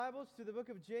Bibles to the book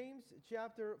of James,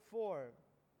 chapter 4.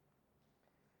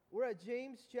 We're at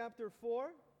James, chapter 4,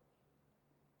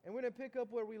 and we're going to pick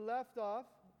up where we left off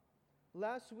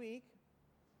last week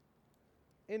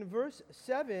in verse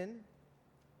 7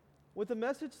 with a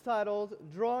message titled,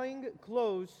 Drawing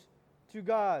Close to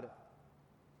God.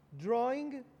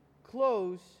 Drawing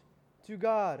Close to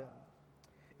God.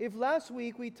 If last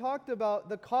week we talked about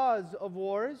the cause of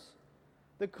wars,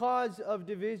 the cause of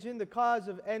division, the cause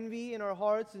of envy in our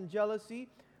hearts and jealousy,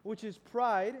 which is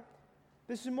pride,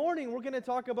 this morning we're going to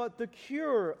talk about the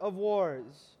cure of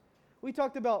wars. We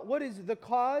talked about what is the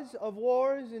cause of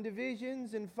wars and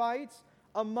divisions and fights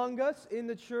among us in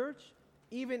the church,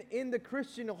 even in the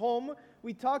Christian home.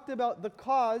 We talked about the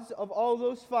cause of all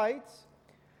those fights.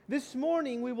 This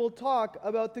morning we will talk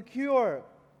about the cure.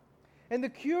 And the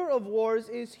cure of wars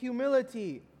is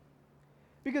humility.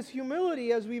 Because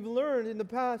humility, as we've learned in the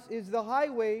past, is the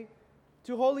highway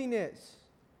to holiness.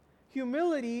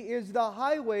 Humility is the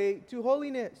highway to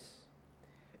holiness.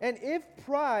 And if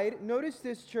pride, notice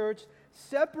this, church,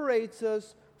 separates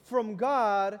us from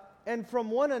God and from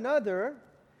one another,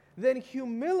 then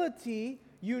humility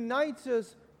unites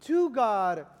us to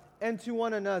God and to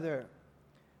one another.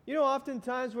 You know,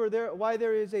 oftentimes why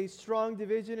there is a strong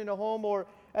division in a home or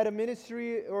at a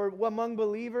ministry or among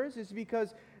believers is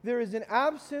because there is an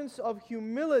absence of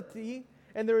humility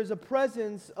and there is a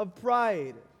presence of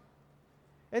pride.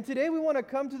 And today we want to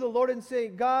come to the Lord and say,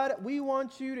 God, we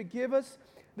want you to give us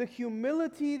the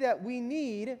humility that we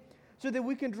need so that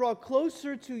we can draw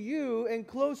closer to you and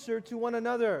closer to one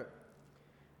another.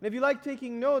 And if you like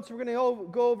taking notes, we're going to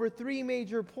go over three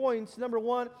major points. Number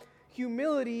one,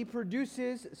 humility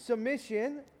produces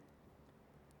submission.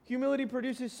 Humility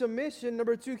produces submission.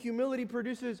 Number two, humility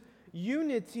produces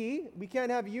unity. We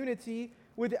can't have unity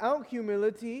without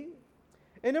humility.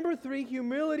 And number three,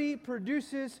 humility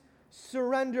produces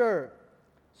surrender.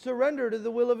 Surrender to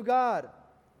the will of God.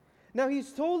 Now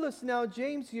he's told us now,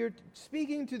 James here,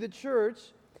 speaking to the church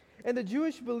and the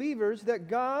Jewish believers, that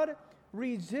God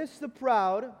resists the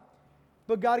proud,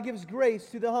 but God gives grace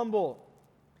to the humble.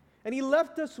 And he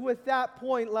left us with that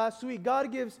point last week.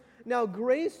 God gives now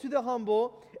grace to the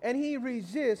humble, and he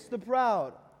resists the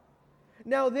proud.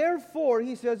 Now therefore,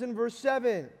 he says in verse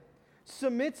 7,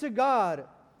 submit to God,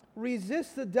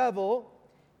 resist the devil,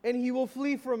 and he will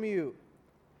flee from you.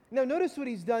 Now notice what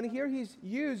he's done here. He's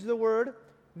used the word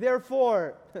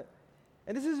therefore.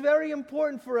 And this is very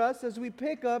important for us as we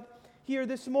pick up here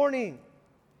this morning.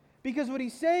 Because what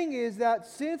he's saying is that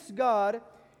since God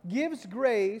gives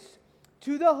grace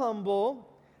to the humble,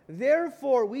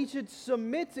 therefore we should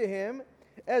submit to him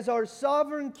as our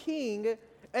sovereign king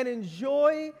and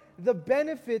enjoy the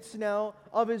benefits now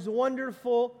of his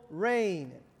wonderful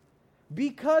reign.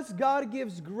 Because God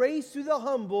gives grace to the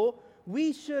humble,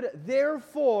 we should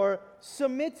therefore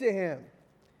submit to him.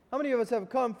 How many of us have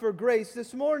come for grace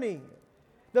this morning?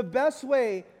 The best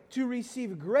way to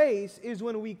receive grace is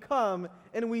when we come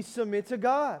and we submit to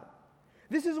God.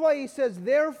 This is why he says,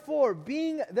 therefore,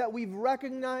 being that we've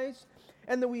recognized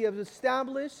and that we have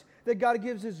established that God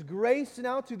gives his grace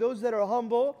now to those that are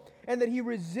humble and that he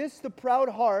resists the proud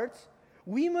hearts,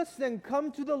 we must then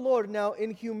come to the Lord now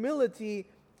in humility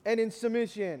and in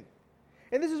submission.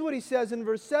 And this is what he says in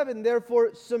verse 7,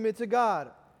 therefore submit to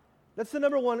God. That's the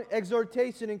number one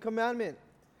exhortation and commandment.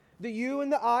 That you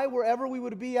and I, wherever we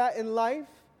would be at in life,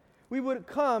 we would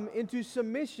come into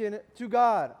submission to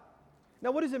God.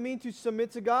 Now what does it mean to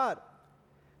submit to God?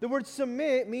 The word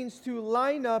submit means to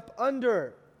line up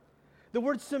under. The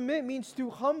word submit means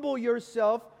to humble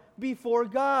yourself before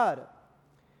God.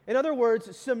 In other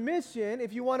words, submission,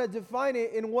 if you want to define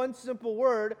it in one simple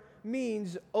word,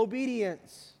 means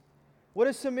obedience. What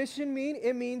does submission mean?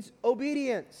 It means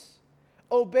obedience.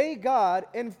 Obey God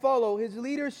and follow his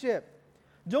leadership.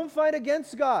 Don't fight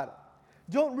against God.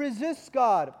 Don't resist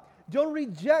God. Don't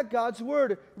reject God's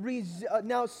word.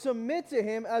 Now submit to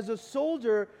him as a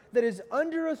soldier that is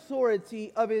under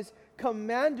authority of his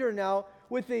commander now,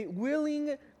 with a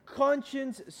willing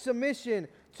conscience submission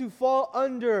to fall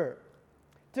under,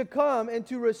 to come and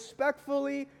to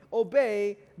respectfully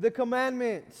obey the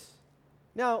commandments.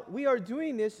 Now, we are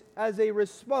doing this as a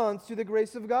response to the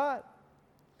grace of God.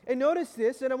 And notice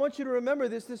this, and I want you to remember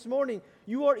this morning.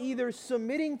 You are either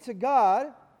submitting to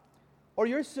God or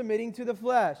you're submitting to the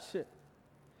flesh.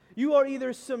 You are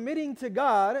either submitting to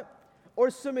God or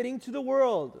submitting to the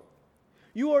world.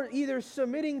 You are either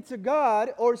submitting to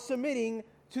God or submitting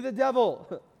to the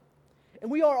devil. And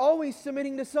we are always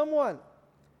submitting to someone.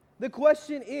 The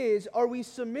question is, are we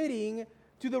submitting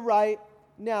to the right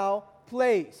now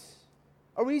place?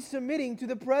 Are we submitting to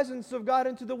the presence of God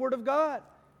and to the Word of God?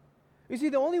 You see,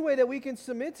 the only way that we can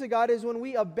submit to God is when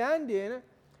we abandon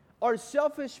our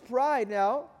selfish pride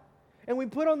now, and we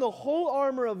put on the whole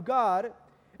armor of God,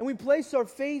 and we place our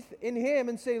faith in Him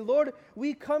and say, Lord,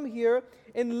 we come here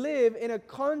and live in a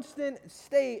constant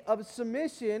state of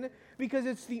submission because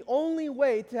it's the only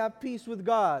way to have peace with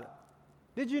God.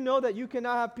 Did you know that you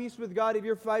cannot have peace with God if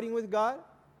you're fighting with God?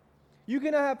 You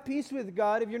cannot have peace with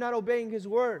God if you're not obeying His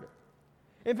word.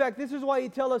 In fact, this is why He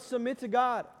tells us submit to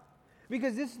God.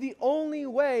 Because this is the only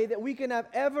way that we can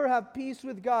ever have peace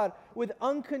with God, with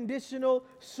unconditional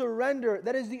surrender.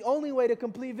 That is the only way to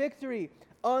complete victory.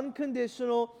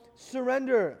 Unconditional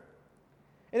surrender.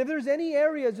 And if there's any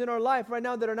areas in our life right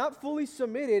now that are not fully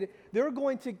submitted, they're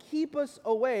going to keep us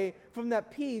away from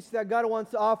that peace that God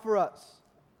wants to offer us.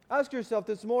 Ask yourself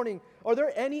this morning, are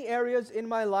there any areas in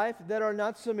my life that are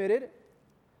not submitted?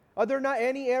 Are there not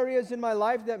any areas in my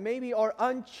life that maybe are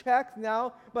unchecked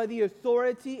now by the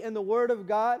authority and the Word of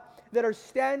God that are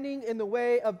standing in the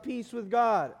way of peace with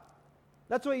God?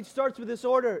 That's why He starts with this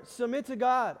order, submit to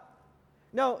God.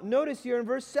 Now, notice here in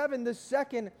verse 7, the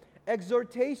second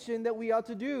exhortation that we ought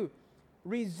to do.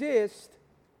 Resist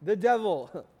the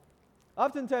devil.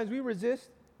 Oftentimes we resist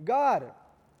God.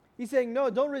 He's saying, no,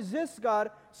 don't resist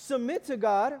God, submit to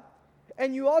God,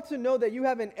 and you ought to know that you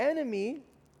have an enemy,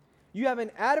 you have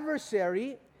an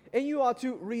adversary, and you ought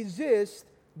to resist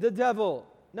the devil.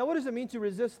 Now, what does it mean to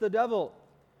resist the devil?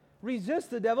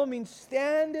 Resist the devil means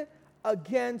stand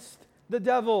against the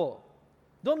devil.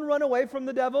 Don't run away from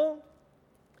the devil.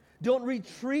 Don't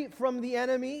retreat from the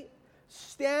enemy.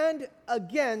 Stand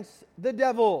against the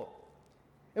devil.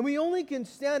 And we only can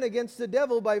stand against the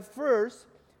devil by first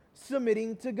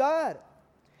submitting to God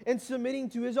and submitting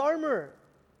to His armor.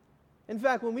 In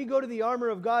fact, when we go to the armor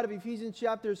of God of Ephesians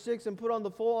chapter 6 and put on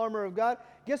the full armor of God,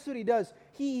 guess what He does?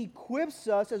 He equips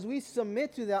us as we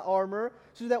submit to that armor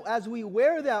so that as we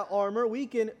wear that armor, we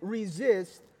can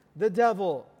resist the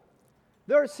devil.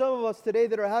 There are some of us today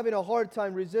that are having a hard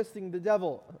time resisting the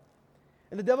devil.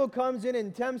 And the devil comes in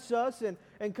and tempts us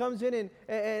and comes in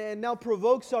and now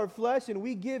provokes our flesh, and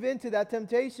we give in to that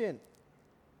temptation.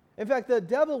 In fact, the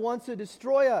devil wants to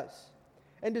destroy us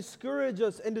and discourage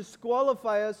us and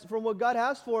disqualify us from what God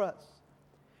has for us.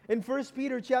 In 1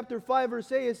 Peter chapter 5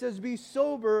 verse 8, it says, be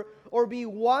sober or be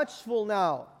watchful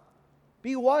now.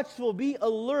 Be watchful, be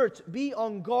alert, be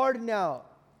on guard now.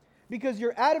 Because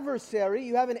your adversary,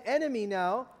 you have an enemy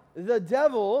now, the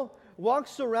devil,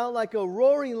 walks around like a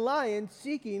roaring lion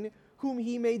seeking whom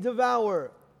he may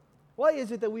devour. Why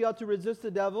is it that we ought to resist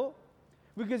the devil?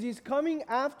 Because he's coming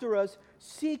after us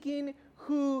seeking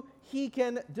who he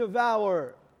can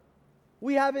devour.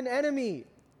 We have an enemy,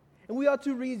 and we ought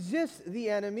to resist the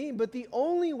enemy, but the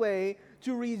only way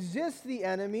to resist the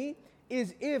enemy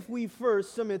is if we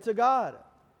first submit to God.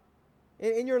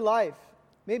 In your life,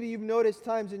 maybe you've noticed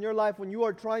times in your life when you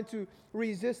are trying to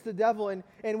resist the devil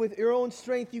and with your own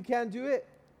strength you can't do it.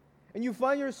 And you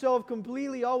find yourself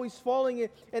completely always falling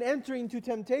and entering into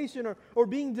temptation or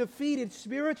being defeated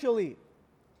spiritually.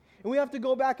 And we have to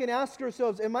go back and ask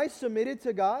ourselves, am I submitted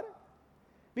to God?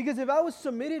 Because if I was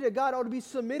submitted to God, I would be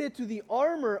submitted to the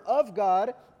armor of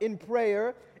God in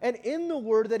prayer and in the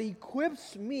Word that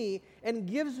equips me and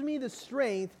gives me the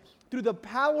strength through the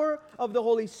power of the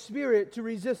Holy Spirit to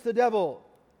resist the devil,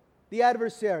 the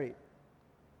adversary.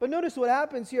 But notice what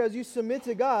happens here as you submit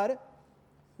to God,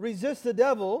 resist the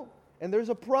devil, and there's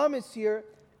a promise here,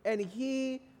 and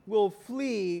he will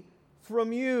flee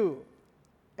from you.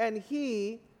 And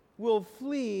he will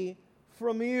flee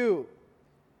from you.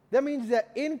 That means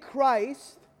that in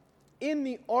Christ, in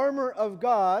the armor of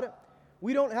God,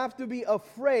 we don't have to be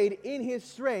afraid in His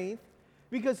strength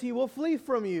because He will flee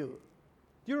from you.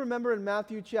 Do you remember in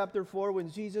Matthew chapter 4 when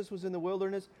Jesus was in the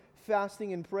wilderness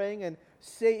fasting and praying and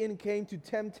Satan came to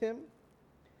tempt Him?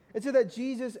 It said that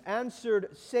Jesus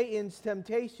answered Satan's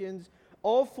temptations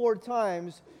all 4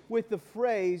 times with the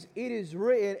phrase, "It is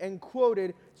written," and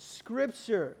quoted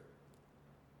Scripture.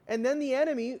 And then the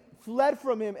enemy fled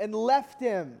from Him and left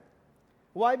Him.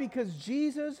 Why? Because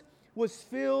Jesus was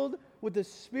filled with the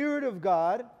Spirit of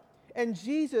God, and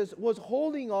Jesus was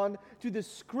holding on to the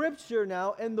Scripture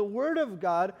now and the Word of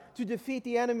God to defeat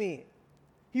the enemy.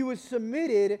 He was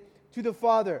submitted to the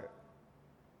Father.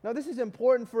 Now this is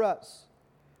important for us,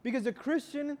 because a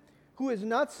Christian who is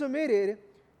not submitted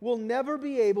will never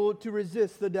be able to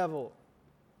resist the devil.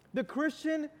 The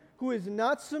Christian who is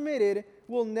not submitted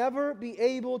will never be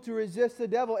able to resist the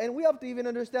devil. And we have to even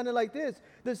understand it like this.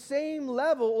 The same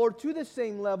level, or to the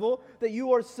same level that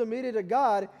you are submitted to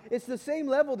God, it's the same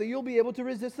level that you'll be able to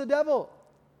resist the devil.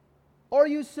 Are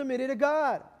you submitted to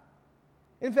God?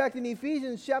 In fact, in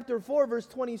Ephesians chapter 4, verse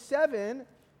 27,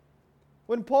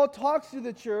 when Paul talks to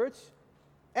the church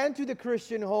and to the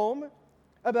Christian home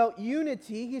about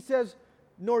unity, he says,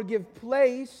 nor give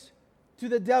place to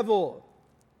the devil.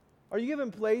 Are you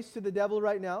giving place to the devil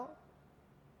right now?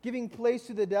 Giving place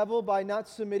to the devil by not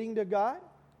submitting to God?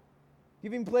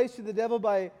 Giving place to the devil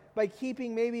by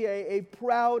keeping maybe a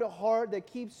proud heart that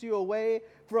keeps you away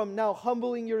from now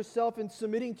humbling yourself and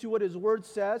submitting to what His Word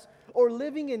says, or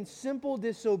living in simple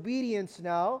disobedience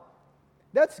now,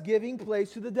 that's giving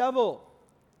place to the devil.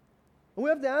 And we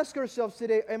have to ask ourselves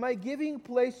today, am I giving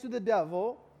place to the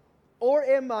devil, or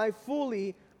am I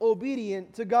fully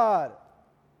obedient to God?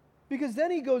 Because then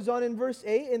he goes on in verse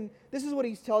 8, and this is what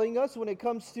he's telling us when it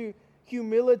comes to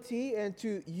humility and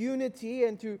to unity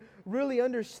and to really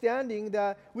understanding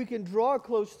that we can draw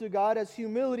close to God as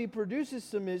humility produces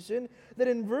submission, that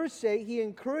in verse 8 he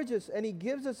encourages and he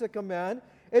gives us a command.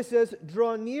 It says,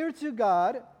 draw near to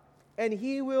God and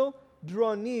He will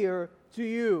draw near to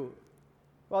you.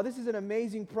 Wow, this is an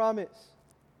amazing promise.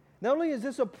 Not only is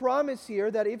this a promise here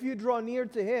that if you draw near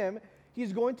to Him,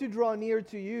 He's going to draw near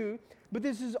to you, but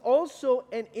this is also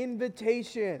an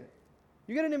invitation.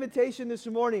 You get an invitation this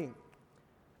morning.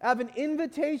 I have an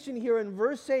invitation here in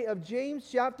verse 8 of James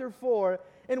chapter 4,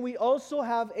 and we also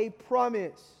have a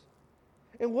promise.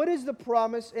 And what is the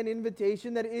promise and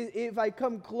invitation? That if I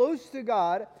come close to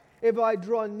God, if I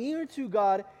draw near to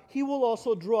God, He will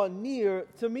also draw near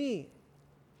to me.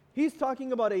 He's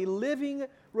talking about a living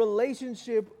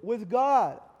relationship with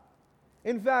God.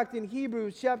 In fact, in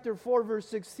Hebrews chapter 4, verse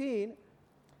 16,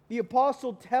 the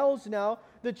apostle tells now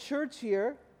the church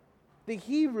here, the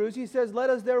Hebrews, he says, let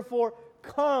us therefore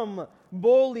come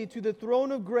boldly to the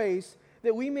throne of grace,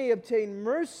 that we may obtain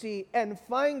mercy and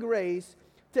find grace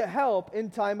to help in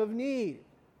time of need.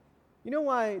 You know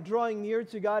why drawing near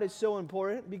to God is so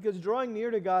important? Because drawing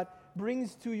near to God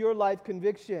brings to your life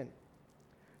conviction.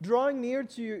 Drawing near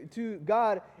to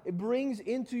God, it brings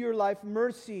into your life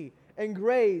mercy and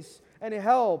grace and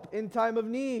help in time of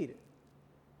need.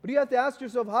 But you have to ask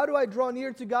yourself, how do I draw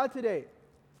near to God today?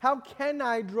 How can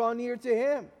I draw near to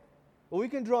Him? Well, we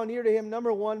can draw near to Him,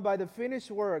 number one, by the finished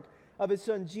work of His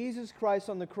Son Jesus Christ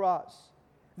on the cross.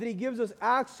 That He gives us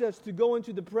access to go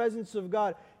into the presence of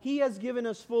God. He has given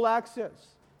us full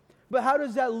access. But how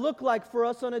does that look like for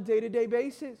us on a day-to-day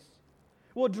basis?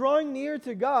 Well, drawing near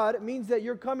to God means that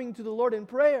you're coming to the Lord in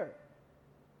prayer.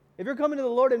 If you're coming to the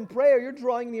Lord in prayer, you're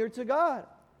drawing near to God.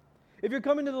 If you're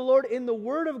coming to the Lord in the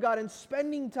Word of God and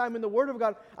spending time in the Word of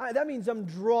God, that means I'm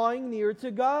drawing near to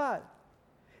God.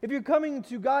 If you're coming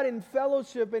to God in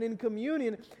fellowship and in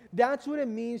communion, that's what it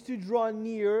means to draw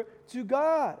near to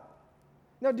God.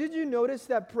 Now, did you notice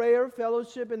that prayer,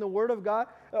 fellowship, and the Word of God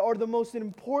are the most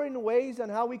important ways on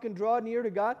how we can draw near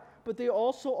to God, but they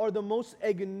also are the most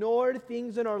ignored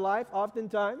things in our life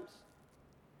oftentimes?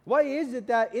 Why is it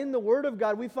that in the Word of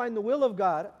God we find the will of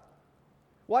God?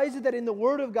 Why is it that in the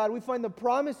Word of God we find the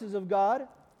promises of God?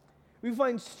 We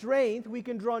find strength, we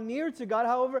can draw near to God.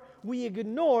 However, we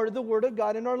ignore the Word of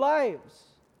God in our lives.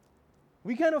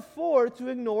 We can't afford to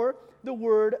ignore the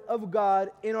Word of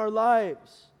God in our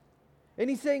lives. And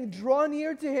He's saying, draw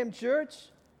near to Him, church.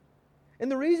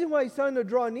 And the reason why He's telling them to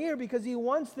draw near, because He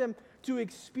wants them to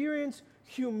experience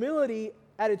humility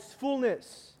at its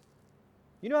fullness.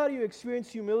 You know how do you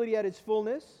experience humility at its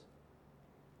fullness?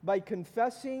 By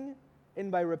confessing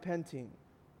and by repenting.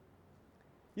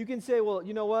 You can say, well,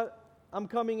 you know what? I'm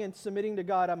coming and submitting to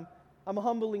God. I'm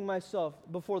humbling myself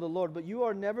before the Lord. But you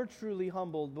are never truly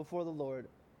humbled before the Lord.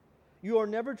 You are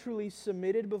never truly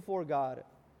submitted before God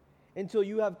until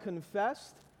you have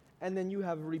confessed and then you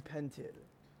have repented.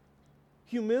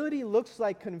 Humility looks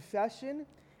like confession,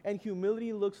 and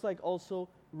humility looks like also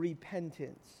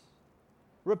repentance.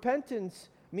 Repentance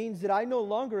means that I no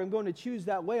longer am going to choose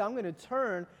that way. I'm going to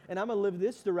turn and I'm going to live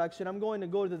this direction. I'm going to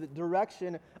go to the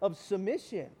direction of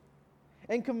submission.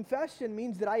 And confession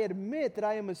means that I admit that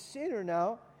I am a sinner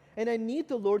now and I need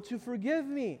the Lord to forgive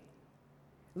me.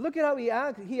 Look at how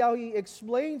he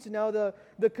explains now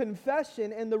the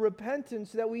confession and the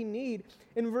repentance that we need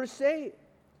in verse 8.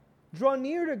 Draw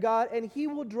near to God and He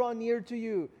will draw near to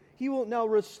you. He will now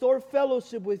restore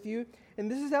fellowship with you.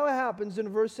 And this is how it happens in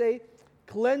verse 8.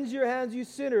 Cleanse your hands, you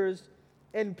sinners,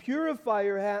 and purify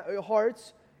your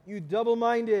hearts, you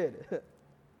double-minded.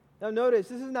 Now notice,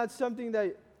 this is not something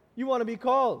that you want to be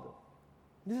called.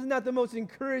 This is not the most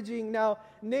encouraging now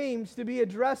names to be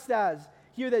addressed as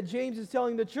here that James is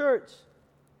telling the church.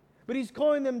 But he's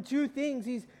calling them two things.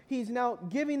 He's now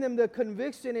giving them the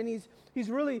conviction, and he's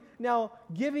really now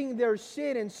giving their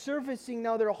sin and surfacing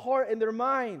now their heart and their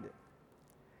mind.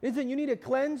 Listen, you need to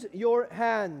cleanse your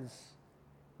hands.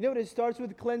 You know what it starts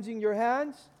with? Cleansing your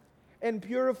hands and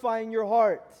purifying your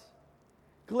heart.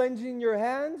 cleansing your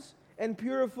hands and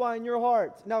purifying your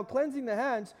heart. Now, cleansing the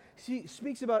hands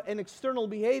speaks about an external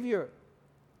behavior.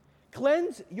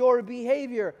 Cleanse your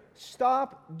behavior.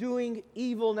 Stop doing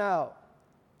evil now.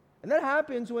 And that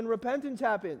happens when repentance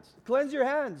happens. Cleanse your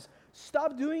hands.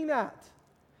 Stop doing that.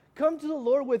 Come to the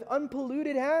Lord with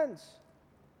unpolluted hands.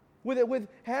 With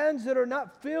hands that are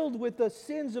not filled with the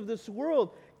sins of this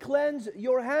world. Cleanse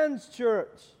your hands,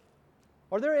 church.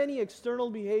 Are there any external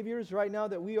behaviors right now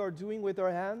that we are doing with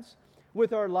our hands,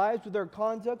 with our lives, with our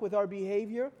conduct, with our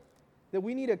behavior, that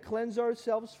we need to cleanse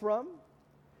ourselves from?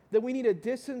 That we need to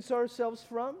distance ourselves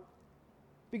from?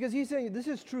 Because he's saying this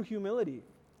is true humility.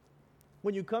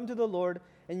 When you come to the Lord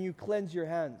and you cleanse your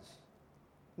hands.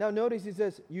 Now notice he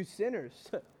says, you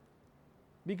sinners.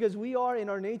 Because we are in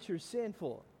our nature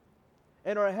sinful.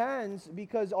 And our hands,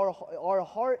 because our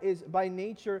heart is by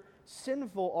nature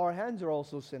sinful, our hands are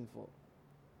also sinful.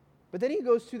 But then he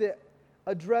goes to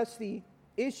address the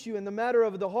issue in the matter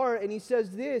of the heart, and he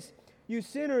says this, you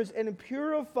sinners, and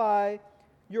purify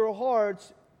your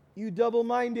hearts, you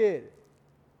double-minded.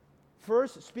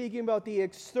 First, speaking about the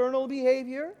external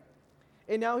behavior,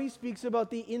 and now he speaks about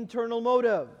the internal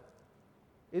motive.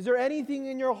 Is there anything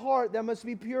in your heart that must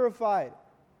be purified?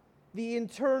 The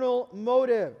internal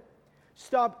motive.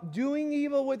 Stop doing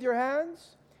evil with your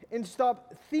hands and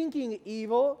stop thinking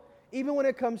evil even when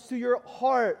it comes to your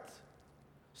heart.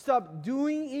 Stop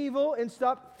doing evil and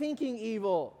stop thinking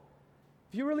evil.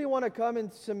 If you really want to come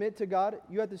and submit to God,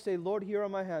 you have to say, Lord, here are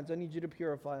my hands. I need you to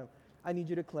purify them. I need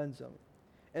you to cleanse them.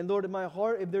 And Lord, in my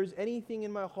heart, if there's anything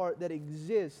in my heart that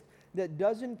exists that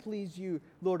doesn't please you,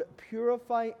 Lord,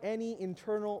 purify any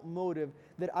internal motive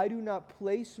that I do not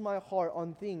place my heart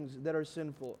on things that are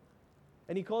sinful.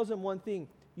 And he calls them one thing,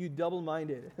 you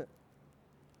double-minded. You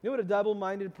know what a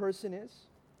double-minded person is?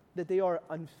 That they are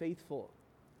unfaithful.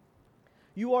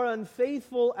 You are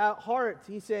unfaithful at heart,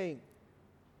 he's saying.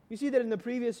 You see that in the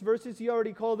previous verses, he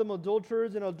already called them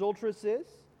adulterers and adulteresses.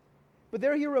 But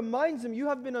there he reminds them, you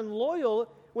have been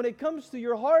unloyal when it comes to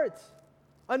your heart.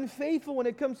 Unfaithful when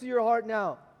it comes to your heart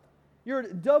now. You're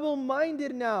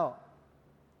double-minded now.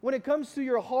 When it comes to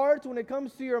your heart, when it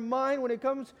comes to your mind, when it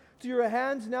comes to your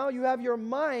hands now, you have your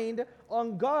mind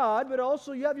on God, but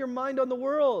also you have your mind on the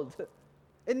world.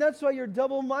 And that's why you're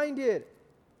double-minded.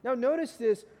 Now notice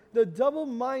this, the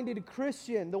double-minded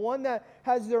Christian, the one that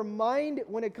has their mind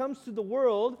when it comes to the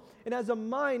world and has a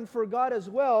mind for God as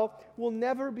well, will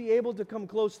never be able to come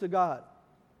close to God.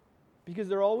 Because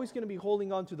they're always going to be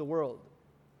holding on to the world.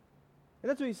 And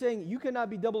that's what he's saying, you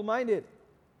cannot be double-minded.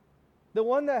 The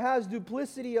one that has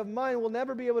duplicity of mind will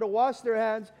never be able to wash their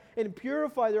hands and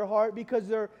purify their heart because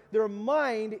their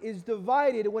mind is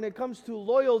divided when it comes to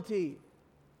loyalty.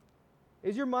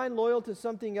 Is your mind loyal to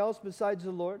something else besides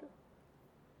the Lord?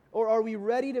 Or are we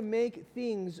ready to make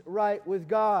things right with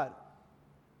God?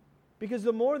 Because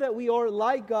the more that we are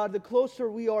like God, the closer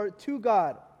we are to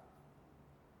God.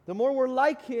 The more we're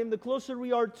like Him, the closer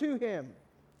we are to Him.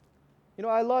 You know,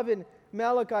 I love in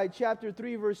Malachi chapter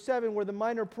 3 verse 7 where the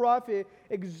minor prophet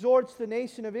exhorts the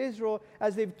nation of Israel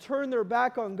as they've turned their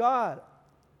back on God.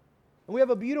 And we have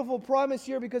a beautiful promise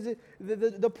here because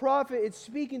the prophet is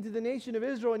speaking to the nation of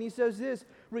Israel and he says this,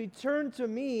 return to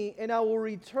me and I will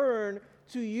return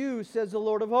to you, says the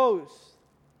Lord of hosts.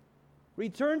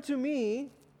 Return to me,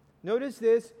 notice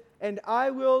this, and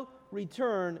I will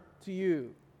return to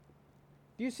you.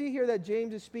 Do you see here that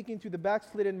James is speaking to the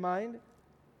backslidden mind?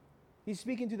 He's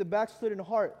speaking to the backslidden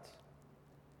heart.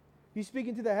 He's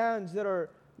speaking to the hands that are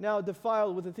now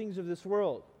defiled with the things of this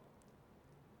world.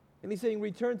 And he's saying,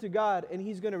 return to God, and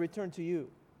He's going to return to you.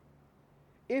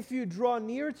 If you draw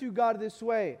near to God this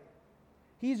way,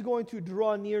 He's going to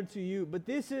draw near to you. But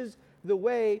this is the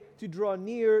way to draw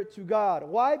near to God.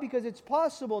 Why? Because it's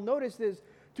possible, notice this,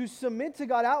 to submit to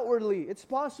God outwardly. It's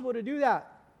possible to do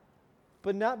that,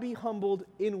 but not be humbled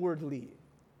inwardly.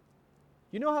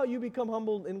 You know how you become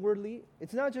humbled inwardly?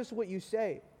 It's not just what you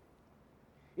say.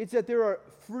 It's that there are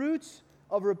fruits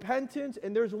of repentance,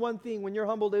 and there's one thing when you're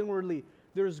humbled inwardly,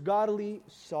 there's godly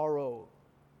sorrow.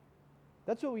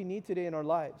 That's what we need today in our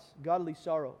lives, godly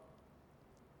sorrow.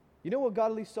 You know what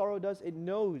godly sorrow does? It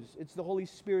knows. It's the Holy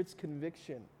Spirit's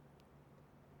conviction.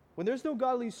 When there's no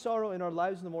godly sorrow in our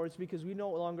lives anymore, it's because we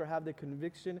no longer have the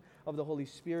conviction of the Holy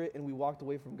Spirit and we walked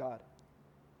away from God.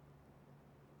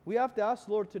 We have to ask,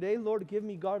 Lord, today, Lord, give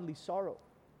me godly sorrow.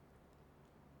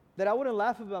 That I wouldn't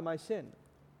laugh about my sin.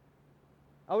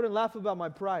 I wouldn't laugh about my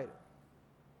pride.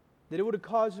 That it would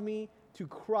cause me to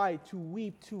cry, to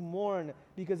weep, to mourn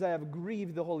because I have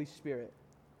grieved the Holy Spirit.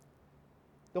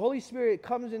 The Holy Spirit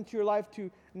comes into your life to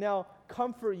now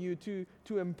comfort you, to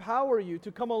empower you,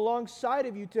 to come alongside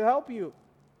of you, to help you.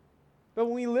 But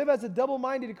when we live as a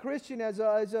double-minded Christian, as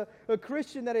a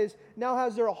Christian that is now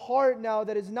has their heart now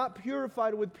that is not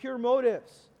purified with pure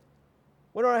motives,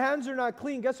 when our hands are not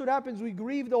clean, guess what happens? We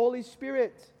grieve the Holy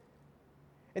Spirit.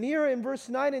 And here in verse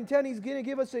 9 and 10, he's going to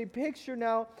give us a picture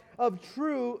now of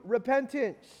true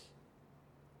repentance.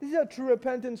 This is how true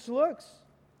repentance looks.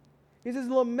 He says,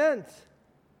 lament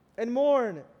and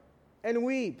mourn and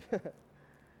weep.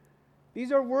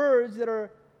 These are words that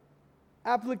are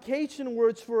application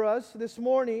words for us this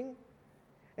morning.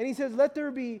 And he says, let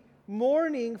there be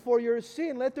mourning for your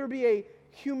sin. Let there be a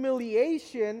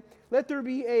humiliation. Let there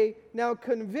be a now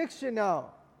conviction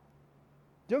now.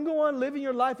 Don't go on living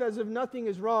your life as if nothing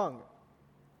is wrong.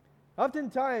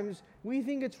 Oftentimes, we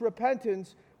think it's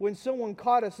repentance when someone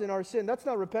caught us in our sin. That's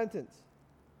not repentance.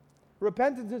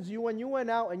 Repentance is when you went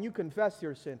out and you confessed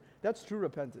your sin. That's true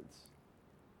repentance.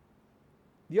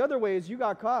 The other way is you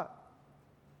got caught.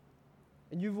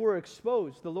 And you were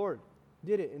exposed. The Lord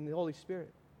did it in the Holy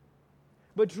Spirit.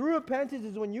 But true repentance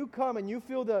is when you come and you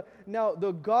feel the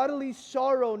godly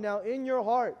sorrow now in your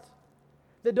heart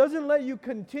that doesn't let you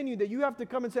continue, that you have to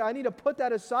come and say, I need to put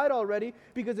that aside already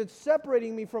because it's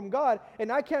separating me from God,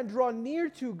 and I can't draw near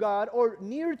to God or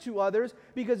near to others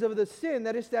because of the sin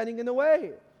that is standing in the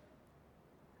way.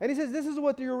 And he says this is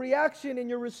what your reaction and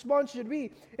your response should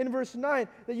be. In verse 9,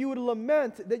 that you would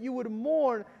lament, that you would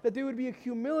mourn, that there would be a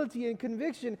humility and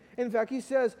conviction. In fact, he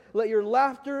says, let your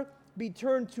laughter be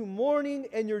turned to mourning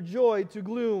and your joy to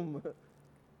gloom.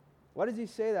 Why does he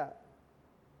say that?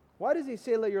 Why does he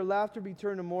say, let your laughter be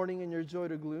turned to mourning and your joy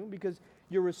to gloom? Because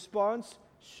your response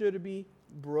should be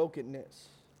brokenness.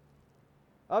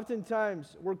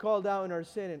 Oftentimes, we're called out in our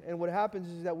sin, and what happens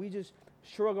is that we just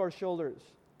shrug our shoulders.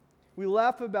 We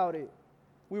laugh about it.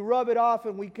 We rub it off,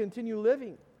 and we continue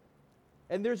living.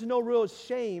 And there's no real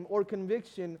shame or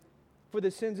conviction for the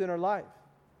sins in our life.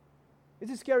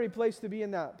 It's a scary place to be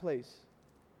in that place.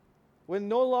 When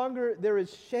no longer there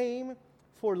is shame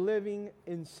for living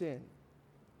in sin.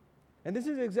 And this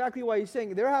is exactly why he's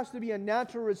saying there has to be a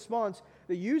natural response,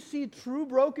 that you see true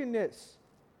brokenness,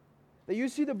 that you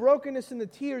see the brokenness in the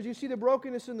tears, you see the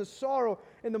brokenness in the sorrow,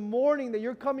 in the mourning, that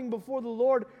you're coming before the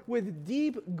Lord with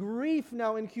deep grief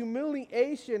now and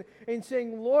humiliation and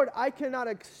saying, Lord, I cannot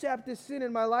accept this sin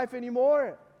in my life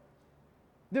anymore.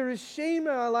 There is shame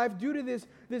in my life due to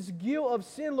this guilt of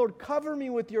sin. Lord, cover me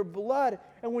with your blood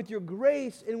and with your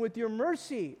grace and with your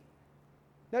mercy.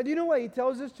 Now, do you know why he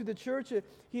tells us to the church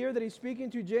here that he's speaking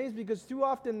to James? Because too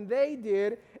often they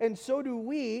did, and so do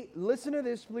we. Listen to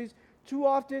this, please. Too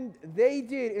often they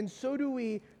did, and so do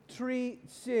we,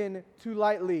 treat sin too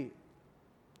lightly.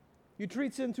 You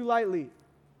treat sin too lightly,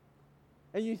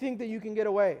 and you think that you can get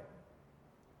away.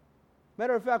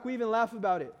 Matter of fact, we even laugh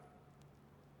about it.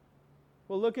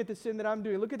 Well, look at the sin that I'm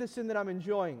doing. Look at the sin that I'm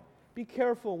enjoying. Be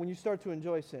careful when you start to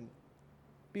enjoy sin.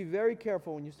 Be very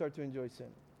careful when you start to enjoy sin.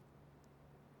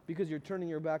 Because you're turning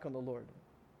your back on the Lord.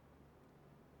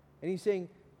 And he's saying,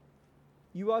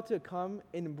 you ought to come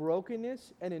in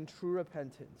brokenness and in true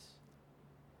repentance.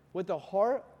 With a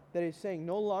heart that is saying,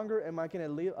 no longer am I going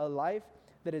to live a life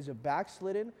that is a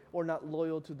backslidden or not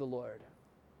loyal to the Lord.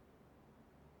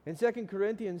 In 2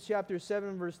 Corinthians chapter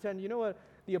 7, verse 10, you know what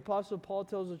the Apostle Paul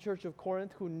tells the church of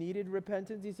Corinth who needed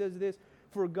repentance? He says this,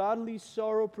 for godly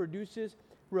sorrow produces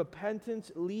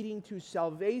repentance leading to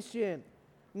salvation,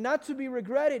 not to be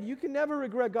regretted. You can never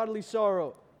regret godly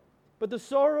sorrow. But the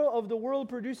sorrow of the world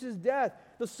produces death.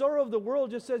 The sorrow of the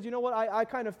world just says, you know what, I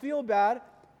kind of feel bad,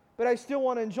 but I still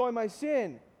want to enjoy my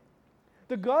sin.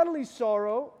 The godly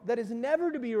sorrow that is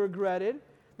never to be regretted,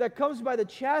 that comes by the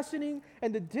chastening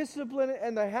and the discipline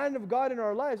and the hand of God in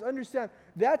our lives, understand,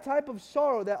 that type of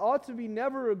sorrow that ought to be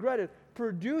never regretted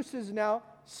produces now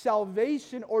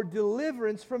salvation or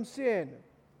deliverance from sin.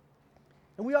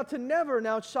 And we ought to never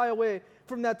now shy away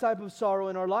from that type of sorrow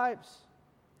in our lives.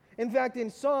 In fact, in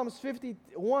Psalms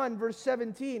 51, verse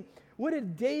 17, what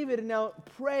did David now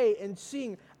pray and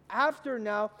sing after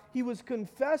now he was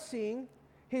confessing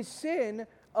his sin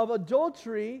of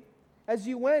adultery as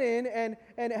he went in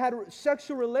and had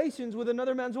sexual relations with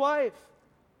another man's wife?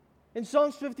 In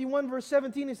Psalms 51, verse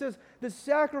 17, it says, the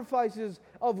sacrifices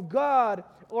of God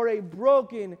are a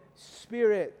broken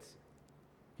spirit.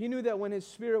 He knew that when his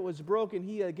spirit was broken,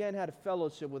 he again had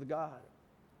fellowship with God.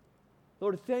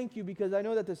 Lord, thank you, because I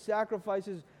know that the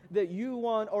sacrifices that you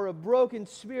want are a broken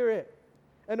spirit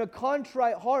and a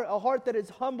contrite heart, a heart that is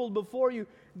humbled before you.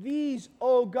 These,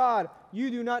 oh God, you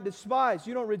do not despise.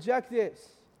 You don't reject this.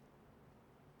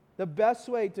 The best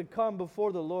way to come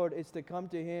before the Lord is to come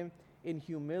to Him in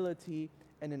humility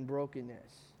and in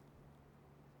brokenness.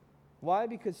 Why?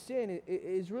 Because sin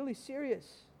is really serious.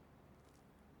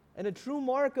 And a true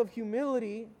mark of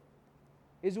humility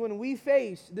is when we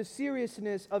face the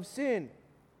seriousness of sin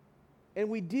and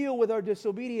we deal with our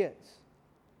disobedience.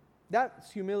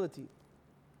 That's humility.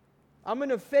 I'm going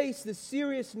to face the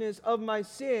seriousness of my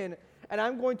sin, and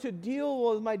I'm going to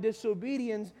deal with my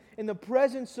disobedience in the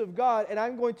presence of God, and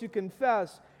I'm going to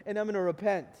confess, and I'm going to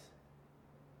repent.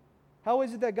 How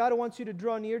is it that God wants you to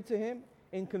draw near to Him?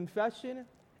 In confession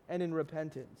and in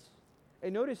repentance.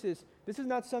 And notice this is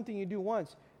not something you do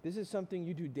once. This is something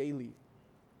you do daily.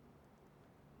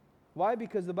 Why?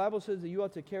 Because the Bible says that you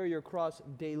ought to carry your cross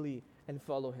daily and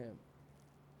follow Him.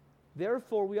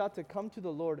 Therefore, we ought to come to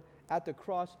the Lord at the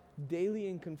cross daily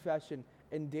in confession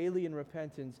and daily in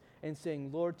repentance and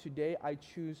saying, Lord, today I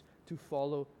choose to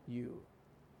follow you.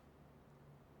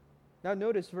 Now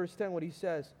notice verse 10, what he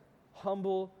says,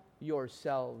 humble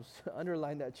yourselves.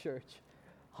 Underline that, church.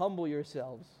 Humble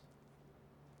yourselves.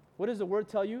 What does the word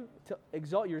tell you? To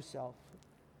exalt yourself.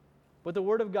 But the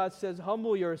word of God says,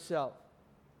 humble yourself.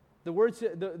 The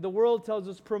world tells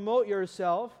us, promote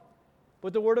yourself.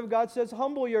 But the word of God says,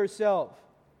 humble yourself.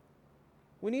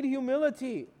 We need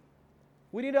humility.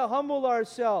 We need to humble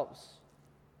ourselves.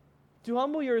 To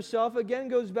humble yourself, again,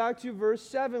 goes back to verse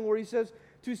 7, where he says,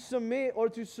 to submit or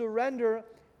to surrender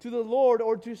to the Lord,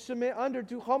 or to submit under,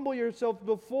 to humble yourself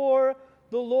before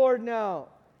the Lord now,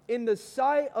 in the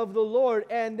sight of the Lord,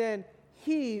 and then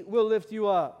He will lift you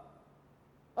up.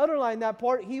 Underline that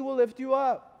part, He will lift you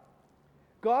up.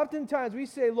 Oftentimes we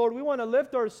say, Lord, we want to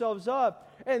lift ourselves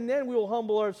up, and then we will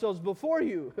humble ourselves before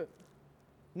you.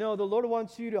 No, the Lord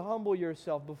wants you to humble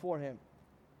yourself before Him.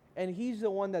 And He's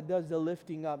the one that does the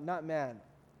lifting up, not man.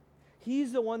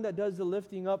 He's the one that does the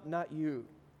lifting up, not you.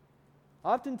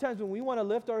 Oftentimes when we want to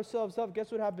lift ourselves up,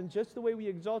 guess what happens? Just the way we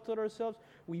exalted ourselves,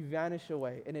 we vanish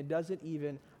away, and it doesn't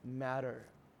even matter.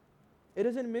 It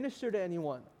doesn't minister to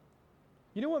anyone.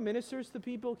 You know what ministers to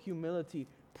people? Humility.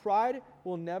 Pride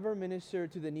will never minister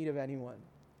to the need of anyone.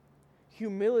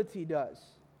 Humility does.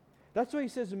 That's why he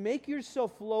says, make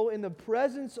yourself low in the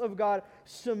presence of God,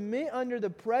 submit under the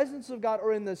presence of God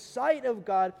or in the sight of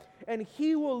God, and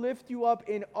He will lift you up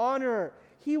in honor.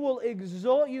 He will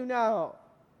exalt you now.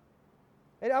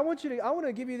 And I want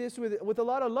to give you this with a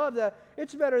lot of love, that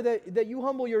it's better that you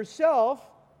humble yourself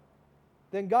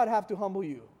than God have to humble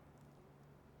you.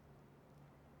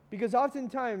 Because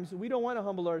oftentimes we don't want to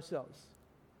humble ourselves.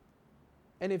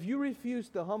 And if you refuse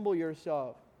to humble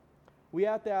yourself, we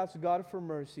have to ask God for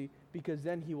mercy, because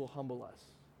then He will humble us.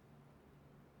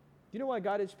 Do you know why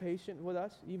God is patient with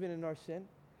us, even in our sin?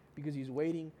 Because He's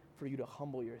waiting for you to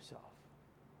humble yourself.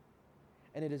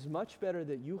 And it is much better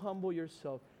that you humble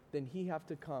yourself than He have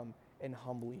to come and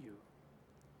humble you.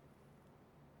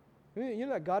 You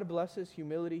know that God blesses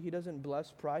humility. He doesn't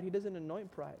bless pride. He doesn't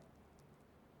anoint pride.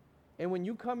 And when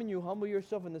you come and you humble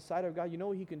yourself in the sight of God, you know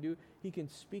what He can do? He can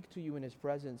speak to you in His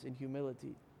presence in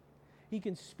humility. He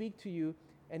can speak to you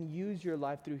and use your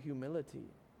life through humility.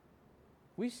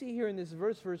 We see here in this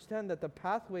verse 10, that the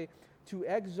pathway to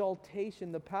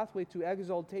exaltation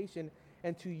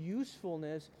and to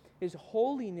usefulness is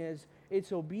holiness,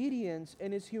 it's obedience,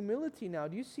 and it's humility now.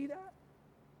 Do you see that?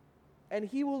 And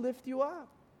He will lift you up.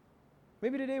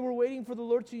 Maybe today we're waiting for the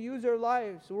Lord to use our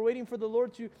lives. We're waiting for the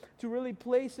Lord to really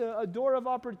place a door of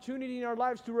opportunity in our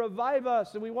lives to revive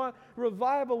us. And we want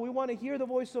revival. We want to hear the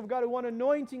voice of God. We want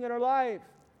anointing in our life.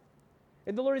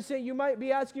 And the Lord is saying, you might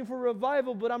be asking for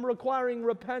revival, but I'm requiring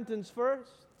repentance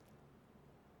first.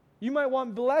 You might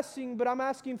want blessing, but I'm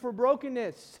asking for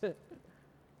brokenness. And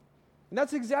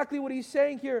that's exactly what He's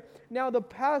saying here. Now the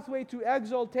pathway to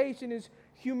exaltation is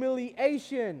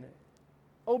humiliation,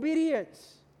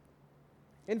 obedience.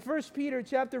 In 1 Peter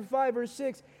chapter 5, verse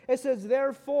 6, it says,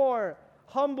 therefore,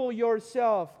 humble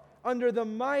yourself under the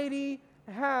mighty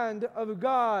hand of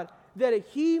God, that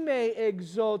He may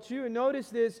exalt you. And notice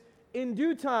this, in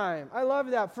due time. I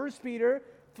love that. 1 Peter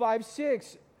 5,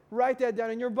 6. Write that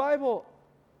down in your Bible.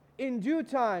 In due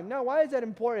time. Now, why is that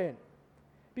important?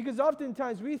 Because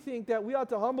oftentimes we think that we ought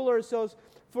to humble ourselves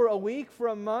for a week, for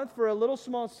a month, for a little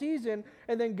small season,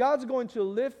 and then God's going to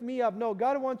lift me up. No,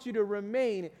 God wants you to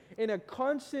remain in a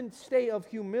constant state of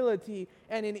humility,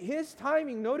 and in His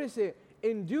timing, notice it,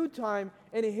 in due time,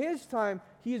 and in His time,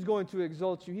 He is going to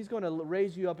exalt you. He's going to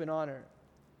raise you up in honor.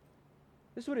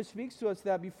 This is what it speaks to us,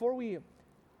 that before we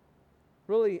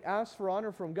really ask for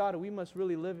honor from God, we must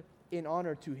really live in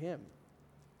honor to Him.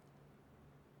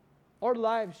 Our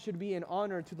lives should be in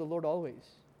honor to the Lord always.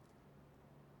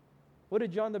 What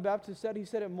did John the Baptist say? He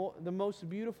said it the most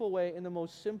beautiful way, in the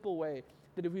most simple way,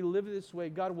 that if we live this way,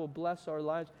 God will bless our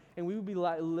lives, and we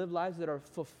will live lives that are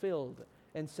fulfilled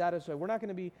and satisfied. We're not going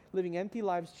to be living empty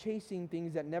lives chasing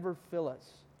things that never fill us.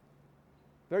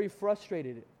 very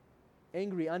frustrated,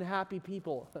 angry, unhappy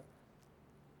people.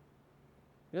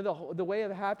 You know, the way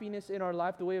of happiness in our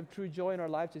life, the way of true joy in our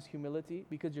lives is humility,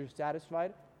 because you're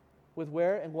satisfied with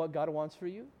where and what God wants for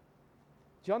you.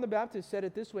 John the Baptist said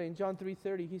it this way in John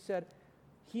 3:30. He said,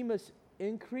 He must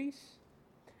increase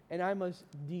and I must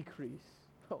decrease.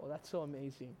 Oh, that's so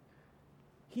amazing.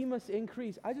 He must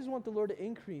increase. I just want the Lord to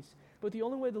increase. But the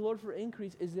only way the Lord for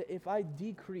increase is that if I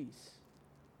decrease.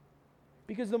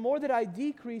 Because the more that I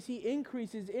decrease, He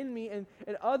increases in me, and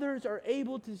others are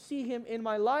able to see Him in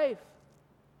my life.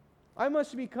 I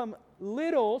must become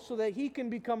little so that He can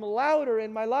become louder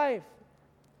in my life.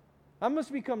 I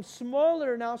must become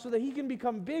smaller now so that He can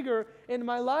become bigger in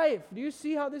my life. Do you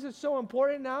see how this is so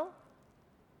important now?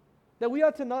 That we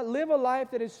ought to not live a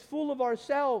life that is full of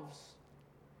ourselves.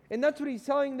 And that's what He's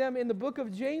telling them in the book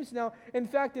of James now. In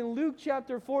fact, in Luke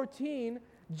chapter 14,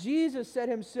 Jesus said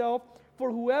Himself, for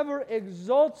whoever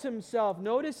exalts himself,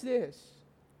 notice this,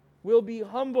 will be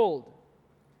humbled.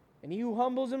 And he who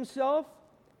humbles himself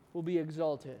will be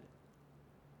exalted.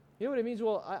 You know what it means?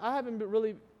 Well, I haven't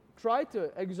really tried to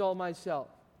exalt myself.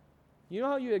 You know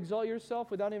how you exalt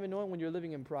yourself without even knowing when you're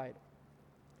living in pride?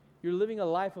 You're living a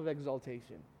life of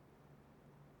exaltation.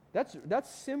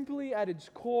 That's simply at its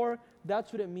core,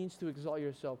 that's what it means to exalt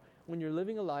yourself. When you're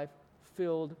living a life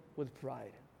filled with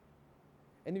pride.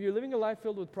 And if you're living a life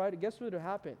filled with pride, guess what will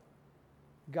happen?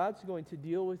 God's going to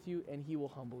deal with you and He will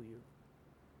humble you.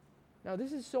 Now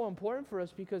this is so important for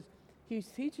us because He's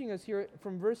teaching us here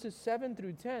from verses 7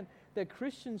 through 10 that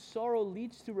Christian sorrow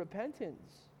leads to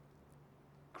repentance.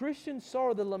 Christian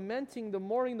sorrow, the lamenting, the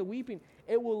mourning, the weeping,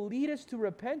 it will lead us to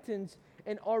repentance,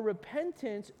 and our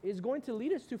repentance is going to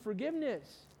lead us to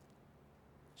forgiveness.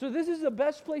 So this is the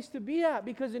best place to be at,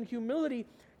 because in humility,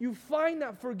 you find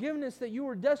that forgiveness that you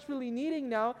are desperately needing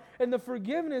now, and the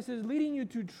forgiveness is leading you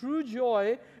to true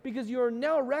joy because you are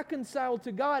now reconciled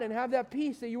to God and have that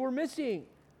peace that you were missing.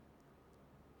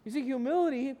 You see,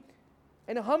 humility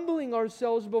and humbling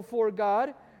ourselves before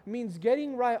God means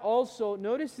getting right also,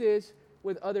 notice this,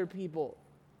 with other people.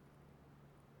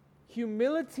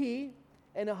 Humility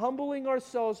and humbling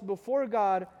ourselves before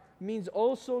God means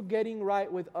also getting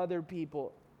right with other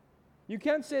people. You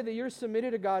can't say that you're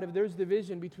submitted to God if there's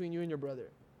division between you and your brother.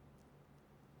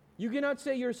 You cannot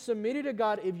say you're submitted to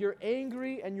God if you're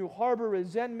angry and you harbor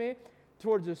resentment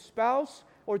towards a spouse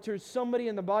or towards somebody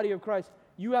in the body of Christ.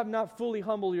 You have not fully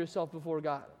humbled yourself before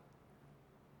God.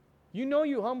 You know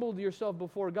you humbled yourself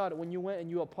before God when you went and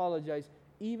you apologized,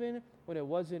 even when it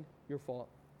wasn't your fault.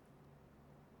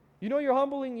 You know you're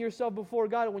humbling yourself before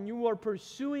God when you are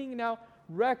pursuing now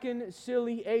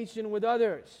reconciliation with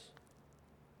others.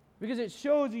 Because it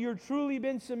shows that you're truly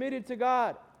been submitted to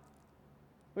God.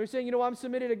 When you're saying, I'm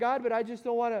submitted to God, but I just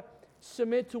don't want to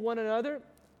submit to one another,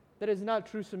 that is not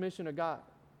true submission to God.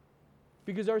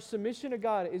 Because our submission to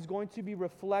God is going to be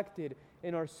reflected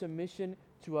in our submission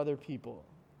to other people.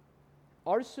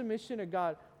 Our submission to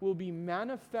God will be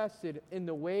manifested in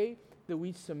the way that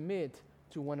we submit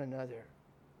to one another.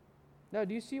 Now,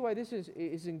 do you see why this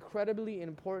is incredibly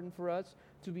important for us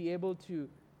to be able to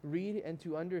read and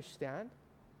to understand?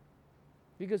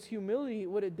 Because humility,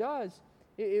 what it does,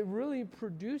 it really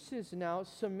produces now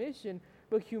submission,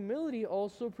 but humility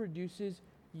also produces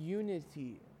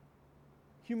unity.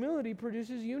 Humility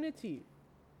produces unity.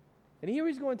 And here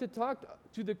he's going to talk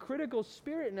to the critical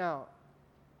spirit now.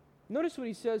 Notice what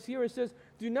he says here. It says,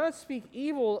 do not speak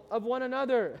evil of one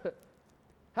another.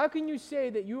 How can you say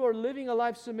that you are living a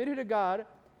life submitted to God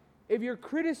if you're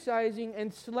criticizing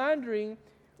and slandering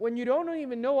when you don't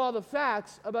even know all the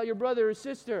facts about your brother or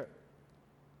sister?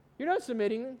 You're not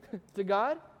submitting to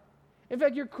God. In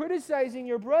fact, you're criticizing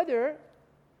your brother,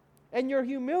 and your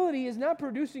humility is not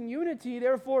producing unity.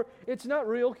 Therefore, it's not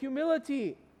real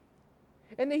humility.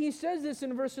 And then he says this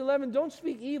in verse 11, don't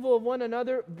speak evil of one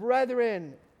another,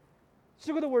 brethren. Let's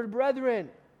look at the word brethren.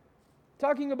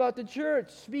 Talking about the church,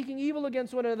 speaking evil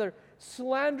against one another,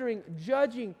 slandering,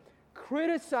 judging,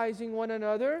 criticizing one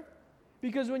another.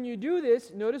 Because when you do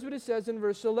this, notice what it says in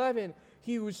verse 11.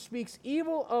 He who speaks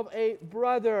evil of a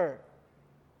brother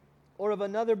or of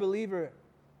another believer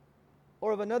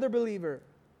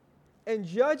and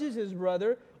judges his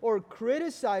brother or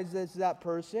criticizes that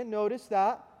person, notice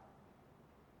that.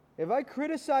 If I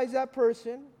criticize that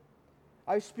person,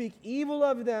 I speak evil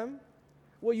of them,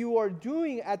 what you are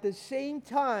doing at the same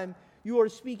time, you are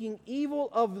speaking evil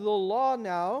of the law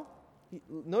now.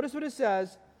 Notice what it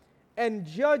says, and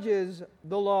judges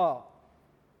the law.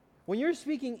 When you're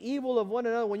speaking evil of one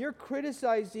another, when you're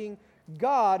criticizing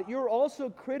God, you're also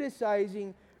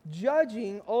criticizing,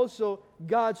 judging also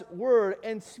God's word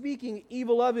and speaking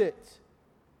evil of it.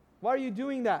 Why are you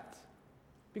doing that?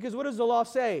 Because what does the law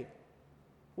say?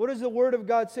 What does the Word of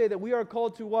God say? That we are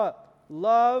called to what?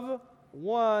 Love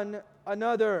one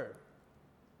another.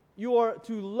 You are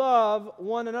to love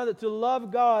one another, to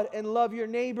love God and love your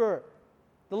neighbor.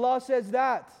 The law says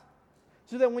that.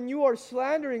 So that when you are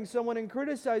slandering someone and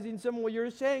criticizing someone, what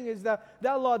you're saying is that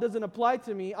that law doesn't apply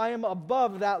to me. I am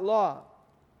above that law.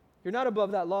 You're not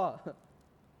above that law.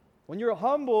 When you're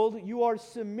humbled, you are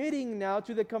submitting now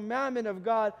to the commandment of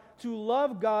God to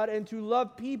love God and to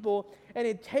love people. And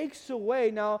it takes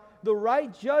away now the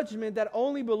right judgment that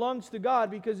only belongs to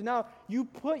God, because now you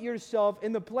put yourself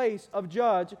in the place of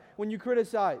judge when you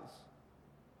criticize.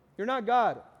 You're not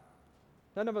God.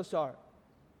 None of us are.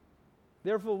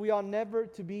 Therefore, we ought never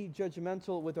to be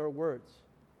judgmental with our words.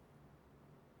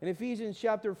 In Ephesians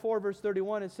chapter 4, verse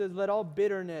 31, it says, let all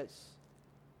bitterness.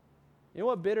 You know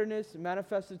what bitterness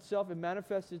manifests itself? It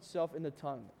manifests itself in the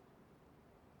tongue.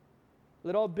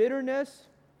 Let all bitterness,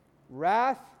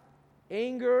 wrath,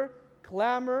 anger,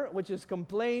 clamor, which is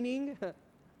complaining,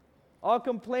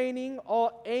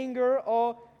 all anger,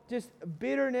 all just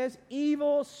bitterness,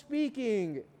 evil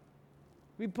speaking,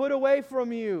 be put away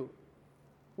from you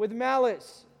with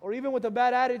malice or even with a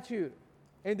bad attitude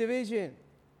and division.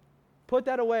 Put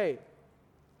that away.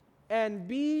 And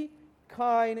be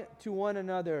kind to one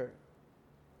another.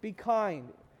 Be kind.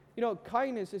 You know,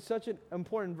 kindness is such an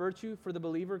important virtue for the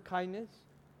believer, kindness.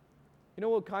 You know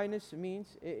what kindness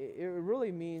means? It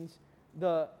really means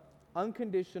the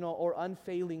unconditional or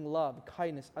unfailing love.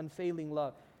 Kindness, unfailing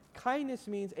love. Kindness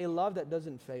means a love that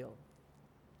doesn't fail.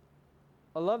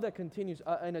 A love that continues,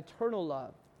 an eternal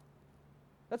love.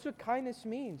 That's what kindness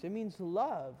means. It means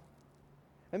love.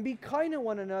 And be kind to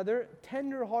one another,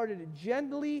 tender-hearted,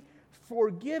 gently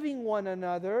forgiving one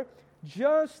another,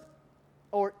 just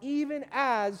or even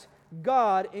as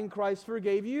God in Christ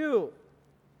forgave you.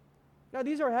 Now,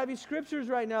 these are heavy scriptures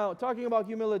right now, talking about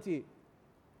humility.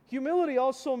 Humility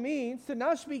also means to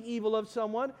not speak evil of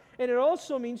someone, and it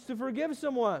also means to forgive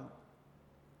someone.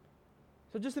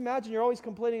 So just imagine you're always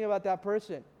complaining about that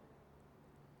person.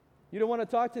 You don't want to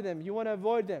talk to them. You want to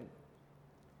avoid them.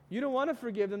 You don't want to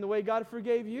forgive them the way God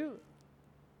forgave you.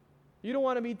 You don't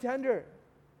want to be tender-hearted,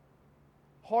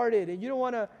 and you don't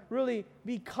want to really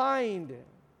be kind.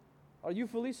 Are you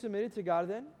fully submitted to God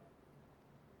then?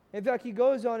 In fact, he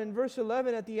goes on in verse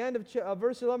 11, at the end of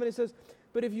verse 11, it says,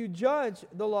 but if you judge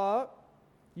the law,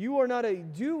 you are not a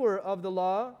doer of the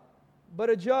law, but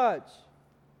a judge.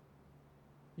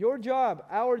 Your job,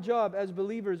 our job as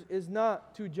believers, is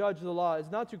not to judge the law, is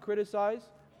not to criticize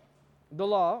the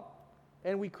law.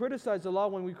 And we criticize the law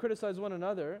when we criticize one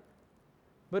another.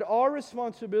 But our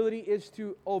responsibility is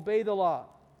to obey the law.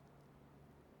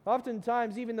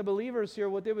 Oftentimes, even the believers here,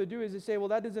 what they would do is they say, well,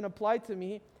 that doesn't apply to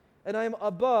me, and I am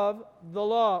above the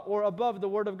law or above the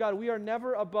Word of God. We are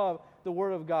never above the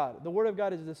Word of God. The Word of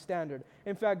God is the standard.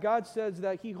 In fact, God says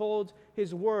that He holds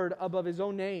His Word above His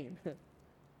own name.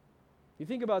 You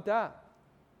think about that.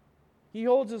 He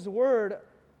holds His Word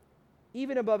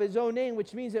even above His own name,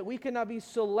 which means that we cannot be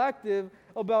selective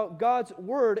about God's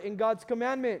Word and God's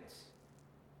commandments.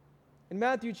 In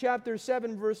Matthew chapter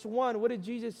 7, verse 1, what did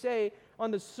Jesus say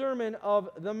on the Sermon of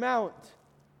the Mount?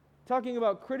 Talking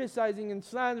about criticizing and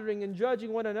slandering and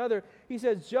judging one another, He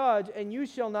says, judge, and you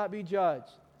shall not be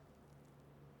judged.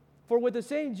 For with the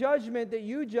same judgment that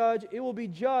you judge, it will be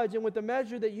judged, and with the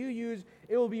measure that you use,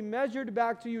 it will be measured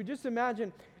back to you. Just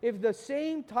imagine if the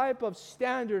same type of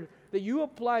standard that you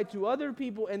apply to other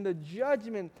people and the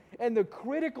judgment and the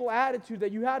critical attitude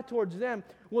that you had towards them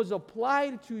was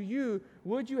applied to you,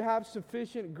 would you have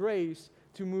sufficient grace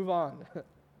to move on?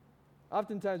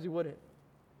 Oftentimes you wouldn't.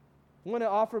 We want to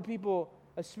offer people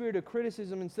a spirit of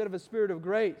criticism instead of a spirit of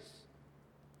grace.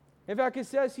 In fact, it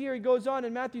says here, he goes on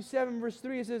in Matthew 7, verse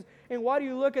 3, it says, and why do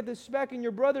you look at the speck in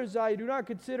your brother's eye? You do not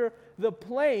consider the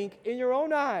plank in your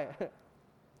own eye.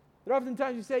 But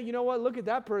oftentimes you say, you know what, look at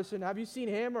that person. Have you seen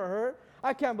him or her?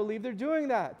 I can't believe they're doing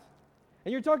that.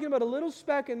 And you're talking about a little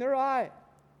speck in their eye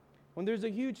when there's a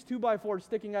huge 2x4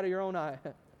 sticking out of your own eye.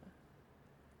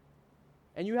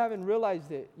 And you haven't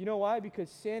realized it. You know why? Because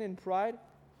sin and pride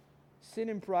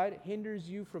hinders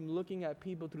you from looking at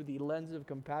people through the lens of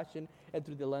compassion and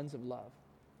through the lens of love.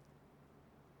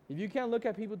 If you can't look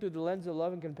at people through the lens of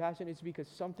love and compassion, it's because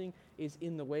something is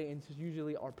in the way, and it's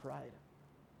usually our pride.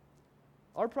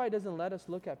 Our pride doesn't let us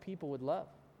look at people with love.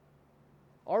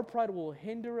 Our pride will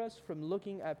hinder us from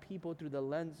looking at people through the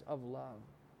lens of love.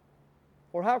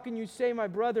 Or how can you say, my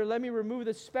brother, let me remove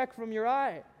the speck from your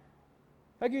eye?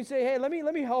 How can you say, hey, let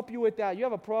me help you with that. You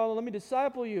have a problem, let me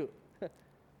disciple you.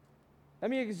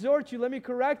 Let me exhort you. Let me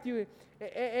correct you.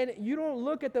 And you don't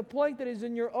look at the plank that is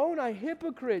in your own eye.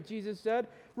 Hypocrite, Jesus said.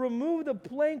 Remove the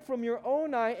plank from your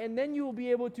own eye, and then you will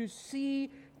be able to see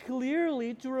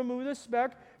clearly to remove the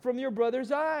speck from your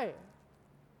brother's eye.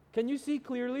 Can you see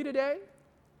clearly today?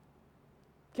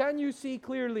 Can you see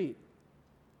clearly?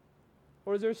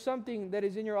 Or is there something that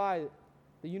is in your eye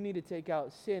that you need to take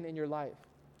out, sin in your life?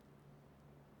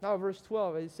 Now, verse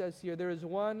 12, it says here, there is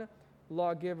one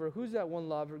lawgiver. Who's that one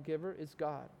lawgiver? It's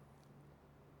God.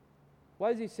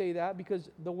 Why does he say that? Because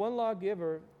the one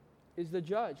lawgiver is the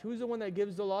judge. Who's the one that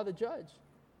gives the law? The judge.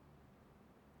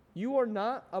 You are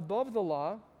not above the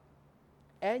law,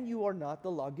 and you are not the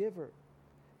lawgiver.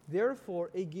 Therefore,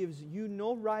 it gives you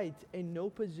no right and no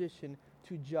position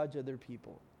to judge other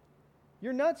people.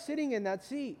 You're not sitting in that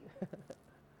seat.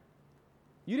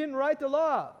 You didn't write the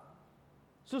law.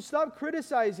 So stop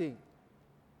criticizing.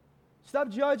 Stop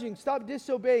judging. Stop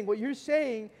disobeying. What you're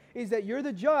saying is that you're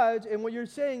the judge, and what you're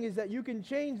saying is that you can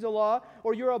change the law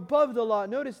or you're above the law.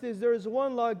 Notice this, there is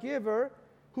one lawgiver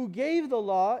who gave the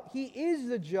law. He is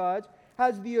the judge,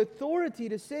 has the authority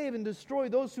to save and destroy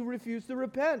those who refuse to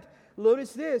repent.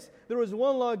 Notice this, there is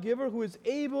one lawgiver who is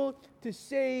able to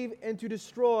save and to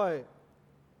destroy.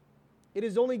 It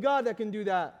is only God that can do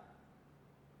that.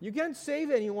 You can't save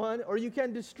anyone or you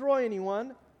can't destroy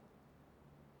anyone.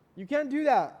 You can't do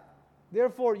that.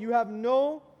 Therefore, you have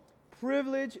no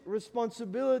privilege,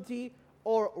 responsibility,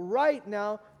 or right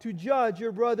now to judge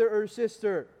your brother or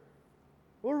sister.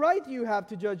 What right do you have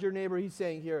to judge your neighbor, he's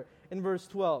saying here in verse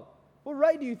 12? What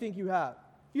right do you think you have?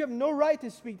 You have no right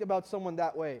to speak about someone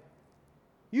that way.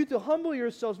 You to humble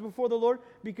yourselves before the Lord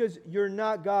because you're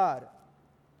not God.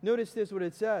 Notice this, what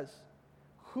it says.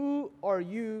 Who are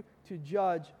you to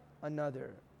judge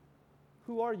another?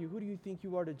 Who are you? Who do you think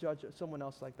you are to judge someone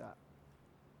else like that?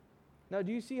 Now,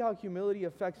 do you see how humility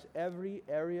affects every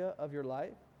area of your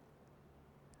life?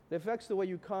 It affects the way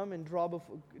you come and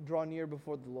draw near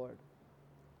before the Lord.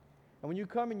 And when you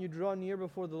come and you draw near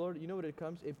before the Lord, you know what it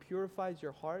comes? It purifies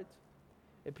your heart.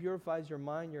 It purifies your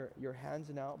mind, your hands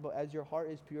now. But as your heart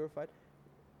is purified,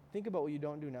 think about what you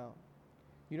don't do now.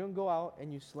 You don't go out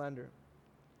and you slander.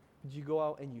 But you go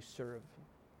out and you serve.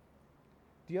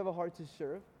 Do you have a heart to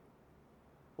serve?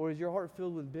 Or is your heart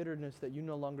filled with bitterness that you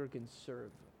no longer can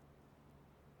serve?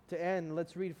 To end,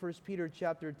 let's read 1 Peter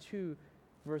chapter 2,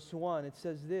 verse 1. It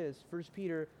says this, 1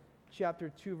 Peter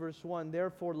chapter 2, verse 1,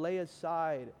 therefore lay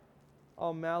aside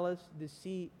all malice,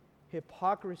 deceit,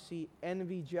 hypocrisy,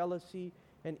 envy, jealousy,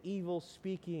 and evil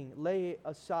speaking. Lay it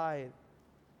aside.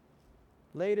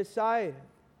 Lay it aside.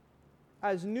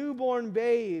 As newborn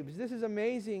babes, this is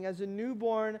amazing, as a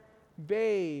newborn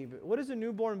babe. What does a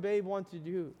newborn babe want to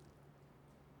do?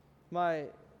 My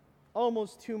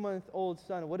almost 2-month-old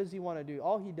son, what does he want to do?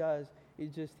 All he does is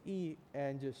just eat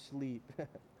and just sleep.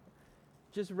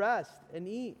 Just rest and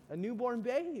eat. A newborn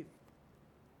babe.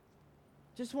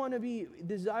 Just want to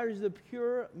desires the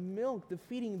pure milk, the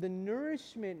feeding, the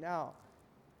nourishment now.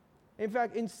 In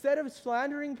fact, instead of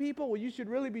slandering people, what you should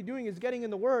really be doing is getting in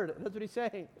the Word. That's what he's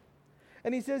saying.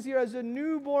 And he says here, as a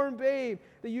newborn babe,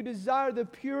 that you desire the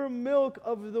pure milk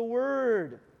of the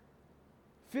Word.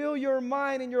 Fill your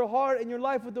mind and your heart and your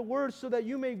life with the Word so that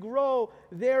you may grow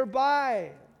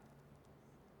thereby.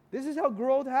 This is how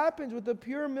growth happens, with the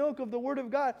pure milk of the Word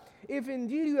of God. If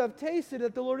indeed you have tasted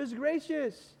that the Lord is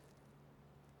gracious.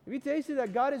 If you tasted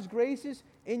that God is gracious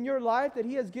in your life, that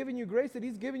He has given you grace, that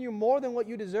He's given you more than what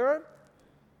you deserve,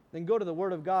 then go to the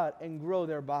Word of God and grow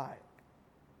thereby.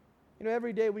 You know,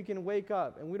 every day we can wake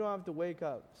up, and we don't have to wake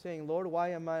up saying, Lord,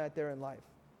 why am I not there in life?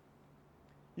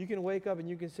 You can wake up and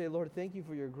you can say, Lord, thank you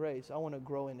for your grace. I want to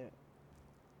grow in it.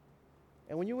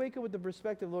 And when you wake up with the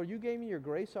perspective, Lord, you gave me your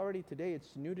grace already today,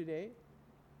 it's new today,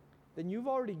 then you've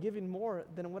already given more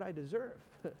than what I deserve.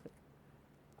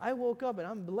 I woke up and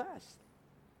I'm blessed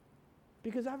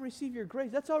because I've received your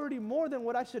grace. That's already more than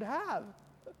what I should have.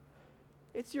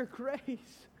 It's your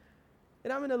grace.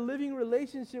 And I'm in a living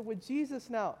relationship with Jesus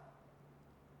now.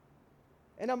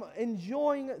 And I'm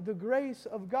enjoying the grace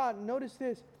of God. Notice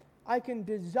this. I can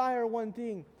desire one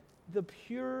thing, the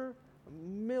pure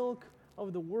milk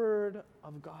of the Word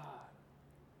of God.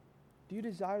 Do you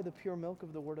desire the pure milk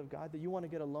of the Word of God? That you want to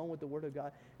get alone with the Word of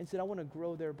God and say, I want to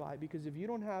grow thereby. Because if you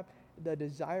don't have the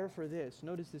desire for this,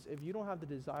 notice this, if you don't have the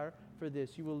desire for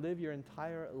this, you will live your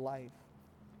entire life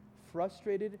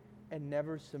frustrated and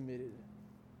never submitted.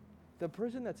 The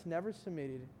person that's never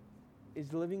submitted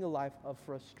is living a life of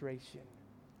frustration.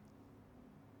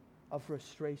 Of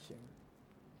frustration.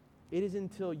 It is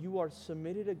until you are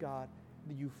submitted to God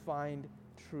that you find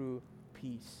true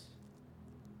peace.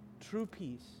 True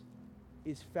peace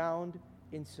is found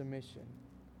in submission.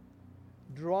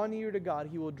 Draw near to God,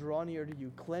 He will draw near to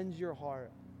you. Cleanse your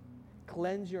heart.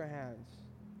 Cleanse your hands.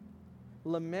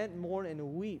 Lament, mourn,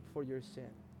 and weep for your sin.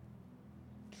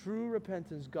 True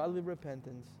repentance, godly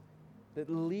repentance, that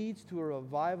leads to a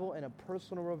revival and a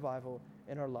personal revival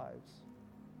in our lives.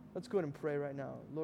 Let's go ahead and pray right now. Lord,